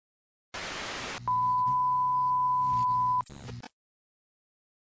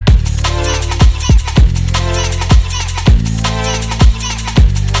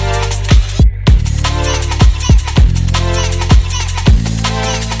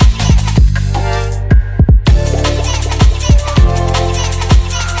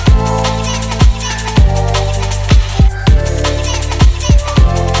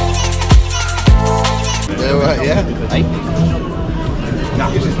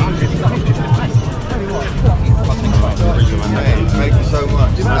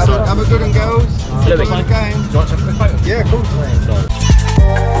doing? Do you want to have a quick photo? Yeah, cool.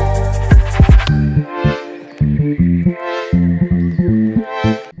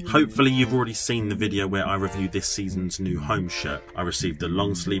 Hopefully you've already seen the video where I reviewed this season's new home shirt. I received the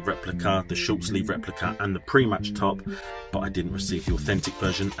long sleeve replica, the short sleeve replica and the pre-match top, but I didn't receive the authentic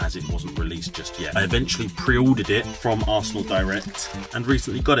version as it wasn't released just yet. I eventually pre-ordered it from Arsenal Direct and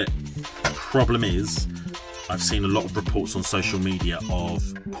recently got it. Problem is, I've seen a lot of reports on social media of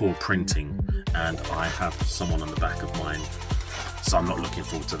poor printing and I have someone on the back of mine, so I'm not looking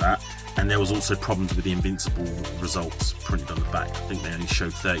forward to that. And there was also problems with the Invincible results printed on the back. I think they only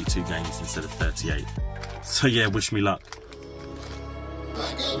showed 32 games instead of 38. So yeah, wish me luck.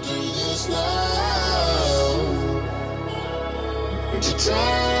 I can do this now. But you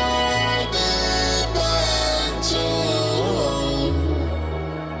try back to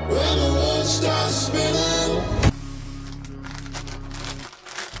when the world starts spinning.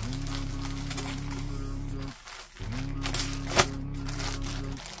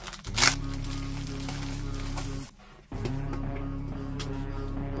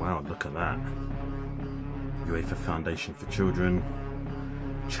 Wow, look at that. UEFA Foundation for Children,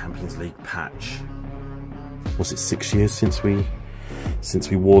 Champions League patch. Was it 6 years since we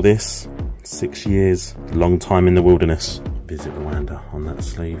wore this? 6 years, long time in the wilderness. Visit Rwanda on that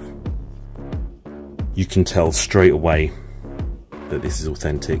sleeve. You can tell straight away that this is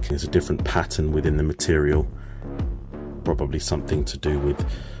authentic. There's a different pattern within the material. Probably something to do with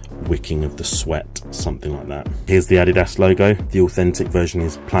wicking of the sweat, something like that. Here's the Adidas logo. The authentic version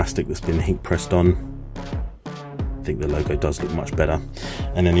is plastic that's been heat pressed on. I think the logo does look much better.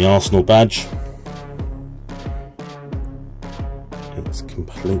 And then the Arsenal badge. It's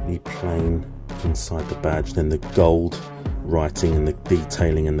completely plain inside the badge. Then the gold writing and the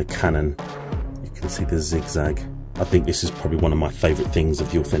detailing and the cannon. You can see the zigzag. I think this is probably one of my favourite things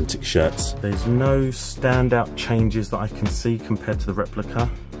of the authentic shirts. There's no standout changes that I can see compared to the replica.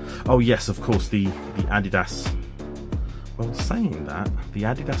 Oh yes, of course, the Adidas. Well, saying that, the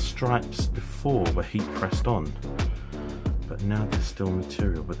Adidas stripes before were heat pressed on, but now they're still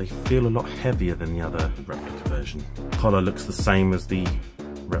material, but they feel a lot heavier than the other replica version. Collar looks the same as the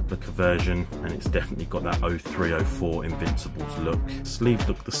replica version, and it's definitely got that 03-04 Invincibles look. Sleeves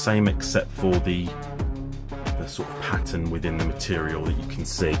look the same except for the sort of pattern within the material that you can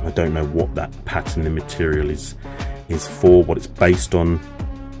see. I don't know what that pattern in the material is for, what it's based on.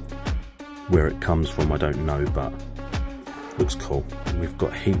 Where it comes from, I don't know, but looks cool. And we've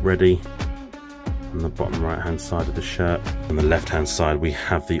got heat ready on the bottom right hand side of the shirt. On the left hand side we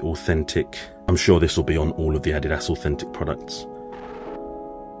have the authentic. I'm sure this will be on all of the Adidas authentic products.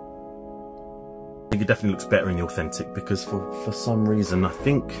 I think it definitely looks better in the authentic because for some reason, I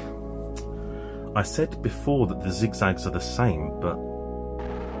think I said before that the zigzags are the same, but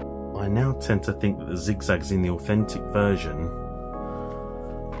I now tend to think that the zigzags in the authentic version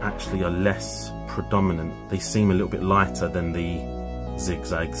actually are less predominant. They seem a little bit lighter than the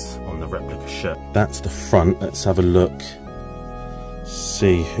zigzags on the replica shirt. That's the front. Let's have a look,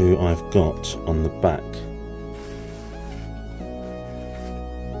 see who I've got on the back.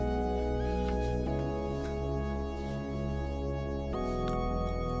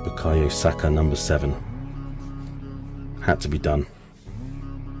 Bukayo Saka, number 7. Had to be done.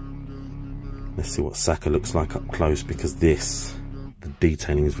 Let's see what Saka looks like up close, because the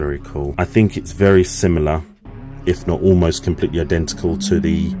detailing is very cool. I think it's very similar, if not almost completely identical, to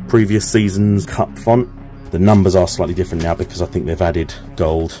the previous season's cup font. The numbers are slightly different now because I think they've added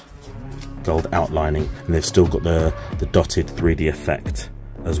gold outlining, and they've still got the dotted 3D effect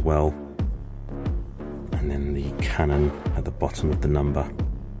as well. And then the cannon at the bottom of the number.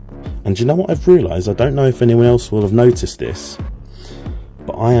 And do you know what I've realised? I don't know if anyone else will have noticed this,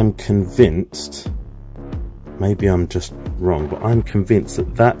 but I am convinced, maybe I'm just wrong, but I'm convinced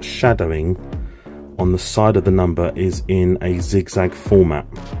that that shadowing on the side of the number is in a zigzag format.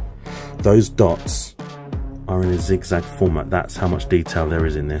 Those dots are in a zigzag format. That's how much detail there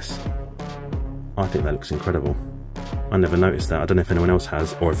is in this. I think that looks incredible. I never noticed that. I don't know if anyone else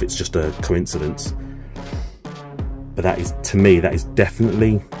has, or if it's just a coincidence. But that is, to me, that is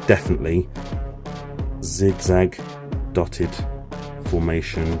definitely zigzag dotted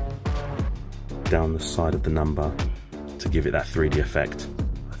formation down the side of the number to give it that 3D effect.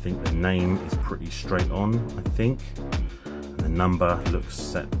 I think the name is pretty straight on, I think. And the number looks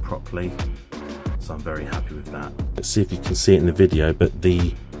set properly, so I'm very happy with that. Let's see if you can see it in the video, but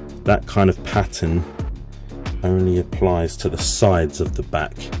that kind of pattern only applies to the sides of the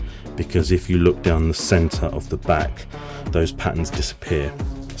back, because if you look down the center of the back, those patterns disappear.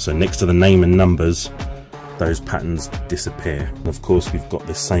 So next to the name and numbers, those patterns disappear. And of course we've got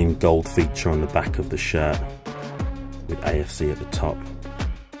the same gold feature on the back of the shirt with AFC at the top.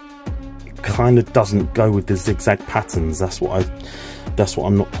 It kind of doesn't go with the zigzag patterns. That's what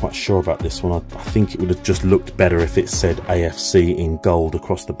I'm not quite sure about this one. I think it would have just looked better if it said AFC in gold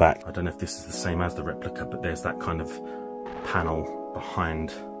across the back. I don't know if this is the same as the replica, but there's that kind of panel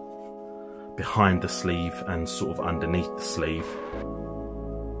behind the sleeve and sort of underneath the sleeve.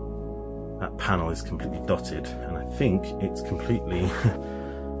 That panel is completely dotted, and I think it's completely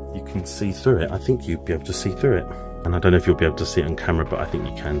you can see through it. I think you'd be able to see through it, and I don't know if you'll be able to see it on camera, but I think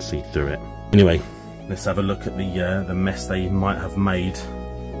you can see through it. Anyway, let's have a look at the mess they might have made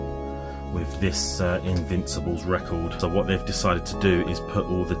with this Invincibles record. So what they've decided to do is put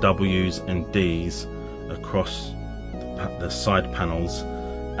all the W's and D's across the side panels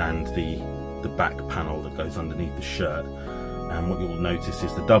and the back panel that goes underneath the shirt. And what you'll notice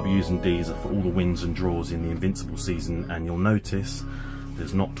is the W's and D's are for all the wins and draws in the Invincible season, and you'll notice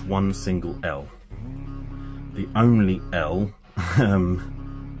there's not one single L. The only L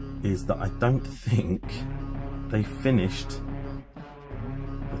is that I don't think they finished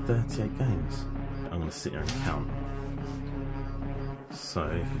the 38 games. I'm going to sit here and count. So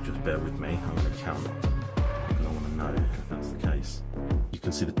if you just bear with me, I'm going to count because I want to know if that's the case. You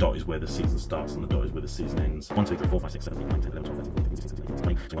can see the dot is where the season starts and the dot is where the season ends. 1, 2, 3, 4, 5, 6, 7, 8, 9, 10, 11, 12, 13, 14, 15, 16,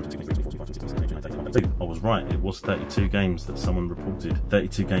 17, 18, 19, 20, 21, 22, 23, 24, 25, 26, 27, 28, 29, 30, 31, 32. I was right, it was 32 games that someone reported.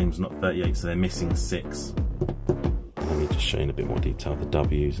 32 games, not 38, so they're missing 6. Let me just show you in a bit more detail the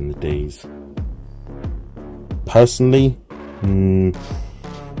W's and the D's. Personally,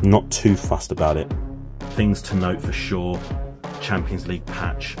 not too fussed about it. Things to note for sure: Champions League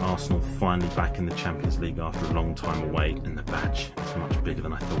patch, Arsenal finally back in the Champions League after a long time away, and the badge is much bigger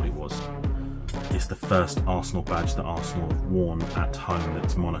than I thought it was. It's the first Arsenal badge that Arsenal have worn at home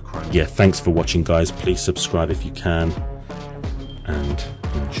that's monochrome. Yeah, thanks for watching guys, please subscribe if you can, and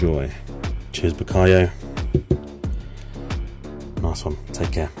enjoy. Cheers Bukayo. Nice one,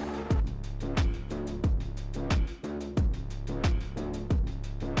 take care.